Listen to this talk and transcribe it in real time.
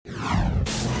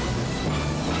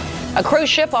A cruise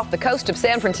ship off the coast of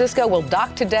San Francisco will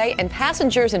dock today, and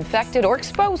passengers infected or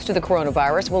exposed to the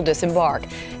coronavirus will disembark.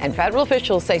 And federal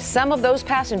officials say some of those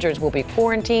passengers will be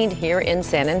quarantined here in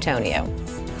San Antonio.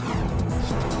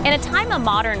 In a time of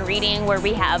modern reading where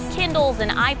we have Kindles and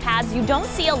iPads, you don't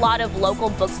see a lot of local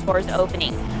bookstores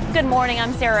opening. Good morning,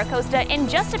 I'm Sarah Acosta. In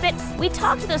just a bit, we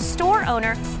talk to the store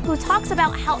owner who talks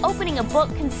about how opening a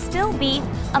book can still be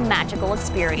a magical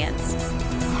experience.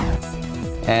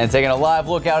 And taking a live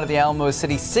look out at the Alamo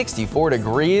City, 64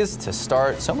 degrees to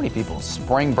start so many people's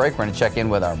spring break. We're going to check in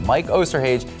with our Mike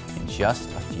Osterhage in just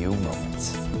a few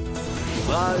moments.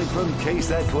 Live from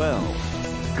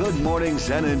KSAT12. Good morning,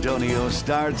 San Antonio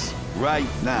starts right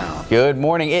now. Good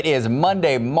morning. It is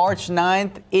Monday, March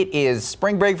 9th. It is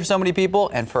spring break for so many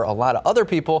people, and for a lot of other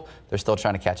people, they're still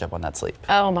trying to catch up on that sleep.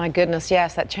 Oh my goodness,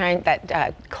 yes,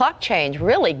 that clock change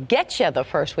really gets you the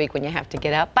first week when you have to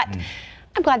get up. But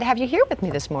I'm glad to have you here with me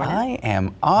this morning. I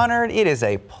am honored. It is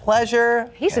a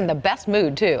pleasure. He's in the best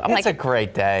mood, too. It's a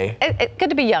great day.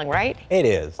 Good to be young, right? It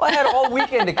is. Well, I had all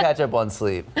weekend to catch up on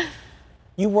sleep.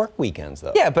 You work weekends,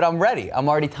 though. Yeah, but I'm ready. I'm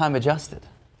already time adjusted.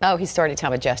 Oh, he's already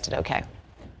time adjusted. Okay.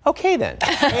 Okay, then.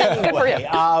 Anyway,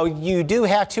 you do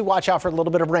have to watch out for a little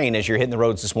bit of rain as you're hitting the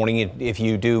roads this morning if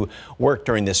you do work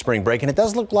during this spring break. And it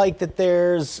does look like that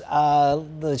there's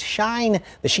the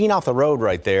sheen off the road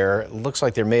right there. It looks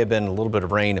like there may have been a little bit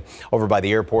of rain over by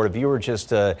the airport. A viewer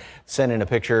just sent in a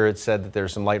picture. It said that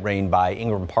there's some light rain by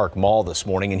Ingram Park Mall this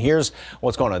morning. And here's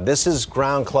what's going on. This is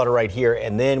ground clutter right here.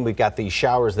 And then we've got these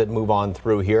showers that move on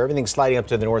through here. Everything's sliding up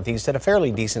to the northeast at a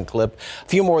fairly decent clip. A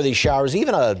few more of these showers,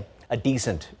 even a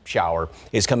decent shower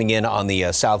is coming in on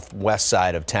the southwest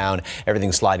side of town.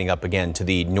 Everything's sliding up again to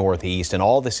the northeast, and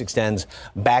all this extends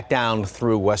back down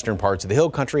through western parts of the hill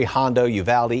country, Hondo,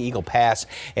 Uvalde, Eagle Pass,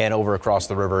 and over across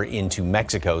the river into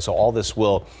Mexico. So all this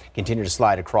will continue to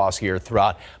slide across here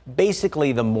throughout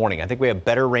basically the morning. I think we have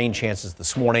better rain chances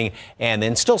this morning, and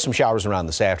then still some showers around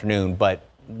this afternoon, but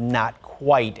not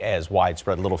quite as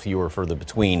widespread, a little fewer further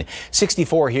between.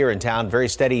 64 here in town, very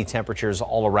steady temperatures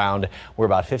all around. We're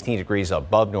about 15 degrees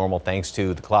above normal thanks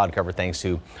to the cloud cover, thanks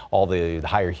to all the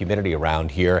higher humidity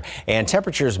around here. And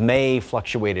temperatures may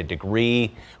fluctuate a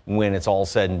degree when it's all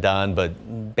said and done,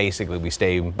 but basically we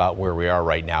stay about where we are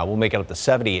right now. We'll make it up to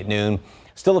 70 at noon.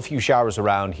 Still a few showers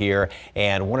around here,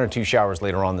 and 1 or 2 showers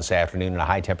later on this afternoon, and a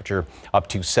high temperature up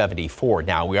to 74.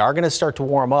 Now, we are going to start to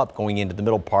warm up going into the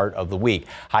middle part of the week.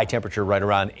 High temperature right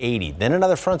around 80. Then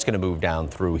another front's going to move down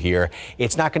through here.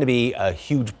 It's not going to be a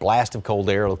huge blast of cold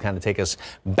air. It'll kind of take us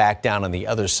back down on the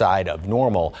other side of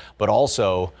normal, but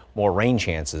also more rain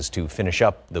chances to finish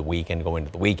up the week and go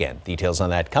into the weekend. Details on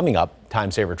that coming up.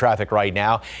 Time saver traffic right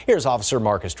now. Here's Officer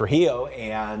Marcus Trujillo,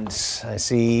 and I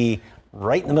see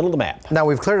right in the middle of the map. Now,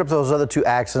 we've cleared up those other 2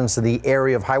 accidents in the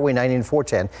area of Highway 90 and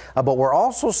 410, but we're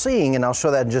also seeing, and I'll show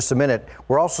that in just a minute,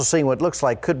 we're also seeing what looks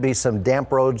like could be some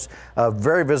damp roads,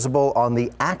 very visible on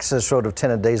the access road of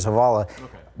 10 de Zavala.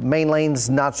 Okay. Main lanes,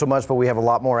 not so much, but we have a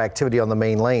lot more activity on the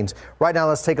main lanes. Right now,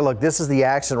 let's take a look. This is the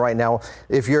accident right now.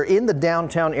 If you're in the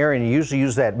downtown area, you usually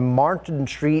use that Martin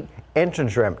Street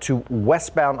entrance ramp to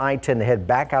westbound I-10 to head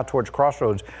back out towards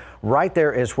Crossroads. Right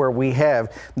there is where we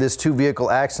have this 2-vehicle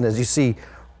accident, as you see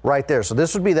right there. So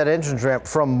this would be that entrance ramp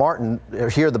from Martin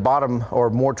here at the bottom,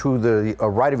 or more to the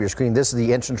right of your screen. This is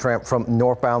the entrance ramp from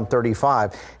northbound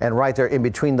 35, and right there in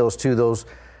between those two, those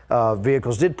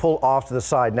vehicles did pull off to the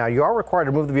side. Now, you are required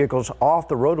to move the vehicles off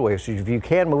the roadway, so if you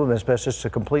can move them, it's best just to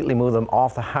completely move them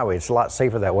off the highway. It's a lot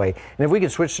safer that way. And if we can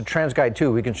switch to TransGuide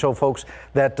 2, we can show folks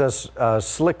that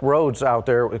slick roads out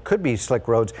there, it could be slick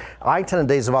roads. I-10 and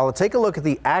de Zavala, take a look at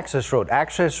the access road.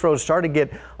 Access road starting to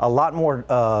get a lot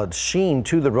more sheen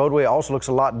to the roadway. It also looks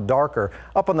a lot darker.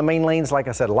 Up on the main lanes, like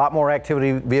I said, a lot more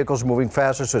activity, vehicles moving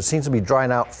faster, so it seems to be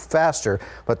drying out faster.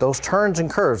 But those turns and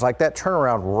curves, like that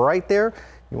turnaround right there,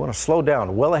 you want to slow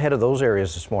down well ahead of those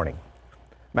areas this morning.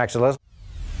 Max and Leslie.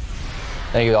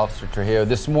 Thank you, Officer Trujillo.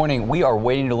 This morning, we are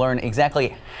waiting to learn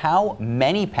exactly how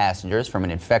many passengers from an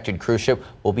infected cruise ship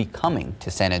will be coming to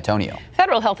San Antonio.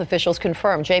 Federal health officials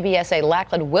confirm JBSA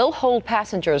Lackland will hold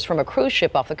passengers from a cruise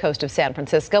ship off the coast of San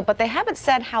Francisco, but they haven't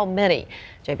said how many.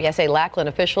 JBSA Lackland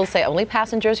officials say only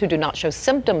passengers who do not show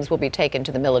symptoms will be taken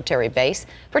to the military base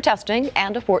for testing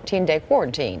and a 14-day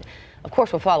quarantine. Of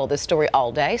course, we'll follow this story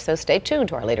all day, so stay tuned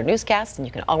to our later newscasts, and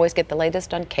you can always get the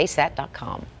latest on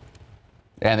KSAT.com.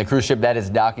 And the cruise ship that is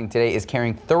docking today is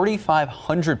carrying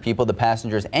 3,500 people, the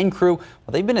passengers and crew. Well,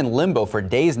 they've been in limbo for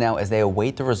days now as they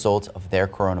await the results of their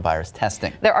coronavirus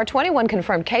testing. There are 21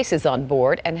 confirmed cases on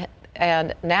board,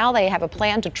 and now they have a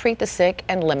plan to treat the sick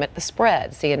and limit the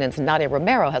spread. CNN's Nadia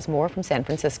Romero has more from San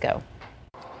Francisco.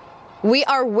 We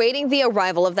are waiting the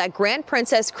arrival of that Grand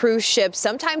Princess cruise ship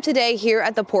sometime today here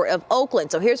at the Port of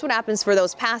Oakland. So here's what happens for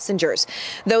those passengers.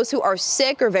 Those who are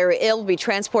sick or very ill will be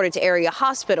transported to area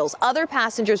hospitals. Other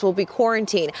passengers will be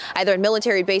quarantined either at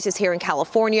military bases here in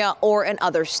California or in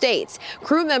other states.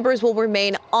 Crew members will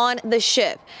remain on the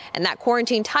ship, and that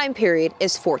quarantine time period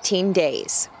is 14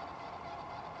 days.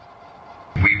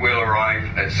 We will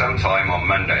arrive at some time on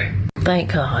Monday.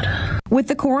 Thank God. With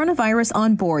the coronavirus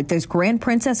on board this Grand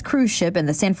Princess cruise ship in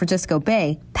the San Francisco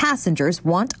Bay, passengers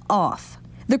want off.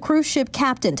 The cruise ship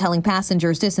captain telling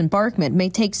passengers disembarkment may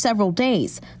take several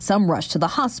days. Some rushed to the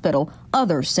hospital,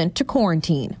 others sent to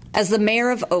quarantine. As the mayor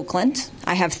of Oakland,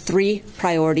 I have 3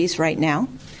 priorities right now.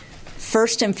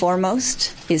 First and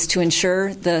foremost is to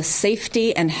ensure the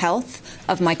safety and health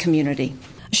of my community.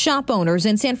 Shop owners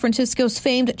in San Francisco's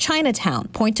famed Chinatown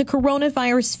point to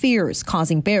coronavirus fears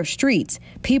causing bare streets.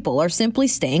 People are simply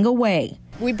staying away.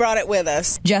 We brought it with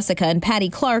us. Jessica and Patty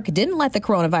Clark didn't let the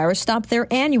coronavirus stop their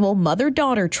annual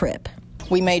mother-daughter trip.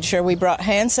 We made sure we brought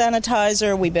hand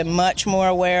sanitizer. We've been much more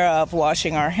aware of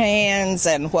washing our hands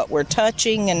and what we're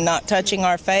touching and not touching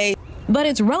our face. But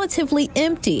it's relatively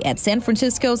empty at San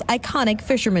Francisco's iconic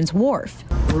Fisherman's Wharf.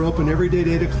 We're open every day at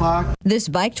 8 o'clock. This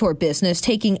bike tour business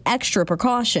taking extra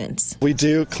precautions. We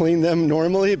do clean them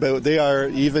normally, but they are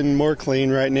even more clean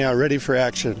right now, ready for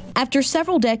action. After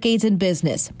several decades in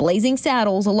business, Blazing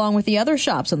Saddles, along with the other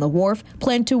shops on the wharf,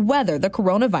 plan to weather the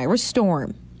coronavirus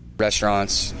storm.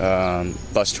 Restaurants,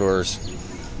 bus tours,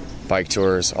 bike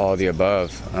tours, all of the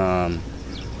above.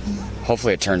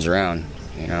 Hopefully it turns around,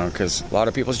 you know, because a lot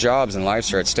of people's jobs and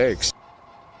lives are at stake.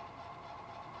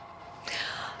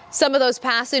 Some of those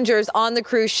passengers on the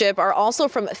cruise ship are also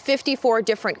from 54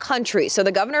 different countries. So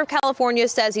the governor of California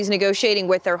says he's negotiating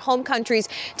with their home countries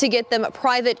to get them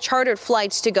private chartered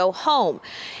flights to go home.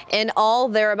 In all,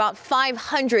 there are about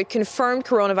 500 confirmed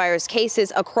coronavirus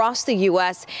cases across the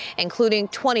U.S., including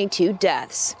 22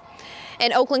 deaths.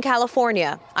 In Oakland,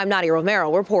 California, I'm Nadia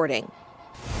Romero reporting.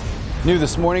 New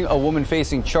this morning, a woman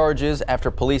facing charges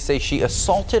after police say she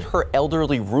assaulted her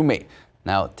elderly roommate.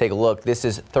 Now, take a look. This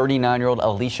is 39-year-old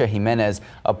Alicia Jimenez.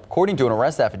 According to an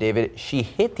arrest affidavit, she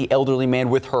hit the elderly man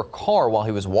with her car while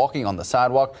he was walking on the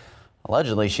sidewalk.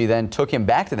 Allegedly, she then took him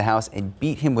back to the house and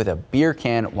beat him with a beer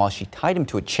can while she tied him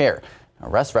to a chair.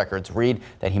 Arrest records read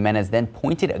that Jimenez then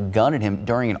pointed a gun at him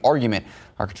during an argument.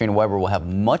 Our Katrina Weber will have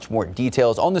much more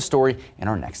details on the story in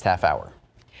our next half hour.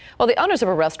 Well, the owners of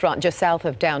a restaurant just south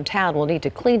of downtown will need to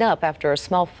clean up after a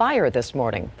small fire this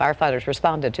morning. Firefighters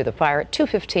responded to the fire at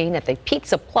 2:15 at the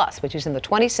Pizza Plus, which is in the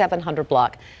 2700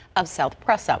 block of South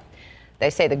Presa.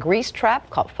 They say the grease trap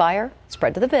caught fire,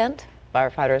 spread to the vent.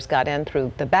 Firefighters got in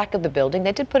through the back of the building.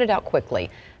 They did put it out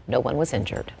quickly. No one was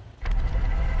injured.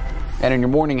 And in your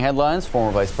morning headlines,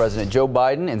 former Vice President Joe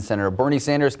Biden and Senator Bernie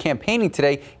Sanders campaigning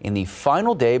today in the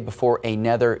final day before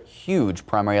another huge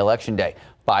primary election day.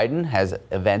 Biden has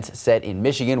events set in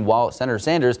Michigan, while Senator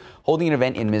Sanders holding an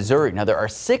event in Missouri. Now, there are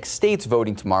 6 states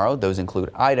voting tomorrow. Those include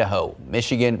Idaho,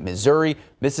 Michigan, Missouri,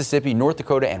 Mississippi, North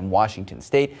Dakota, and Washington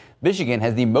State. Michigan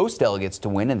has the most delegates to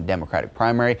win in the Democratic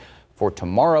primary. For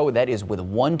tomorrow, that is with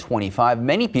 125.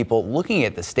 Many people looking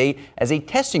at the state as a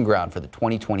testing ground for the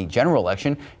 2020 general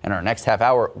election. In our next half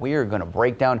hour, we are going to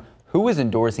break down who is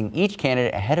endorsing each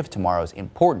candidate ahead of tomorrow's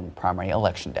important primary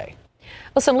election day.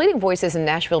 Well, some leading voices in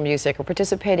Nashville music are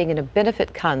participating in a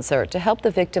benefit concert to help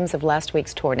the victims of last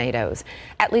week's tornadoes.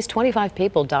 At least 25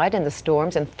 people died in the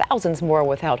storms and thousands more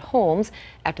without homes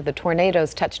after the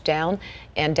tornadoes touched down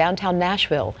in downtown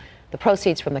Nashville. The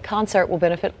proceeds from the concert will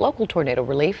benefit local tornado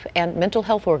relief and mental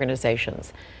health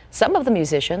organizations. Some of the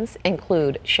musicians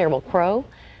include Sheryl Crow,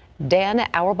 Dan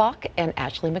Auerbach, and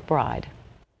Ashley McBride.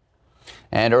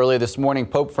 And earlier this morning,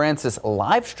 Pope Francis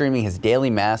live streaming his daily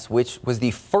Mass, which was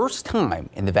the first time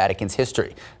in the Vatican's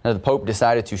history. Now, the Pope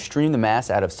decided to stream the Mass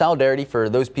out of solidarity for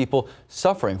those people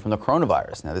suffering from the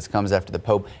coronavirus. Now, this comes after the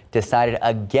Pope decided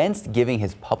against giving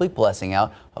his public blessing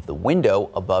out of the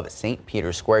window above St.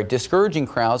 Peter's Square, discouraging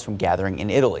crowds from gathering in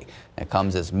Italy. That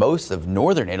comes as most of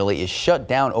northern Italy is shut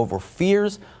down over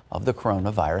fears of the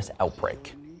coronavirus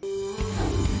outbreak.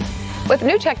 With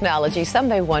new technology, some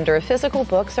may wonder if physical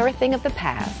books are a thing of the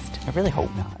past. I really hope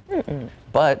not.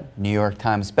 But New York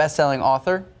Times bestselling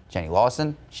author Jenny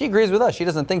Lawson, she agrees with us. She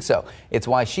doesn't think so. It's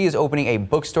why she is opening a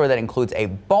bookstore that includes a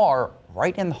bar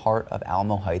right in the heart of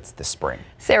Alamo Heights this spring.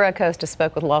 Sarah Acosta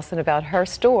spoke with Lawson about her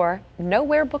store,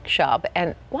 Nowhere Bookshop,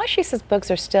 and why she says books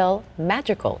are still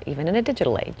magical, even in a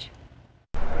digital age.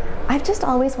 I've just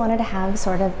always wanted to have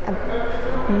sort of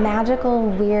a magical,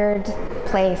 weird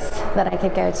place that I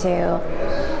could go to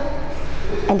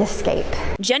and escape.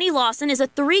 Jenny Lawson is a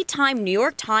 3-time New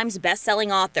York Times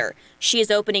bestselling author. She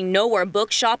is opening Nowhere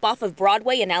Bookshop off of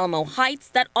Broadway in Alamo Heights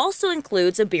that also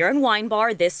includes a beer and wine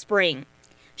bar this spring.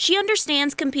 She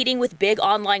understands competing with big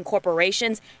online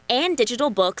corporations and digital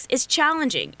books is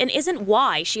challenging and isn't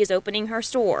why she is opening her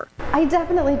store. I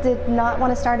definitely did not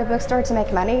want to start a bookstore to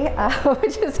make money,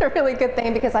 which is a really good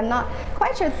thing because I'm not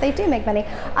quite sure that they do make money.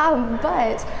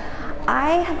 But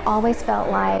I have always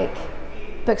felt like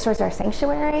bookstores are a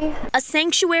sanctuary. A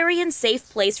sanctuary and safe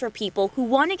place for people who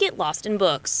want to get lost in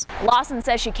books. Lawson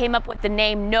says she came up with the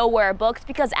name Nowhere Books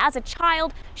because as a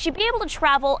child, she'd be able to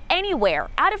travel anywhere,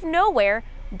 out of nowhere,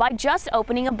 by just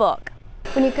opening a book.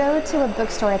 When you go to a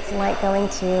bookstore, it's like going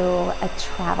to a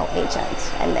travel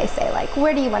agent and they say, like,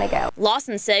 where do you want to go?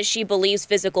 Lawson says she believes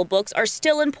physical books are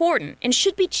still important and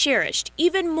should be cherished,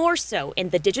 even more so in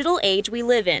the digital age we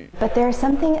live in. But there's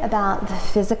something about the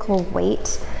physical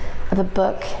weight of a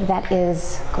book that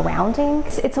is grounding.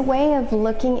 It's a way of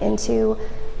looking into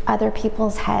other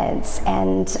people's heads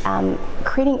and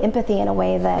creating empathy in a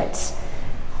way that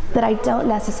I don't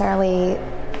necessarily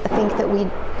think that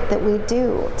we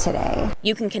do today.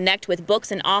 You can connect with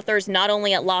books and authors not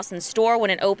only at Lawson's store when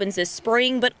it opens this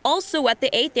spring, but also at the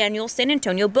 8th Annual San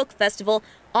Antonio Book Festival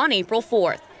on April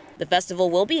 4th. The festival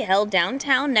will be held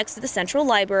downtown next to the Central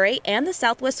Library and the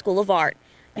Southwest School of Art.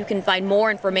 You can find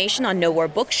more information on Nowhere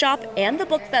Bookshop and the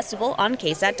Book Festival on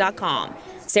KSAT.com.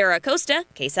 Sarah Acosta,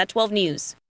 KSAT 12 News.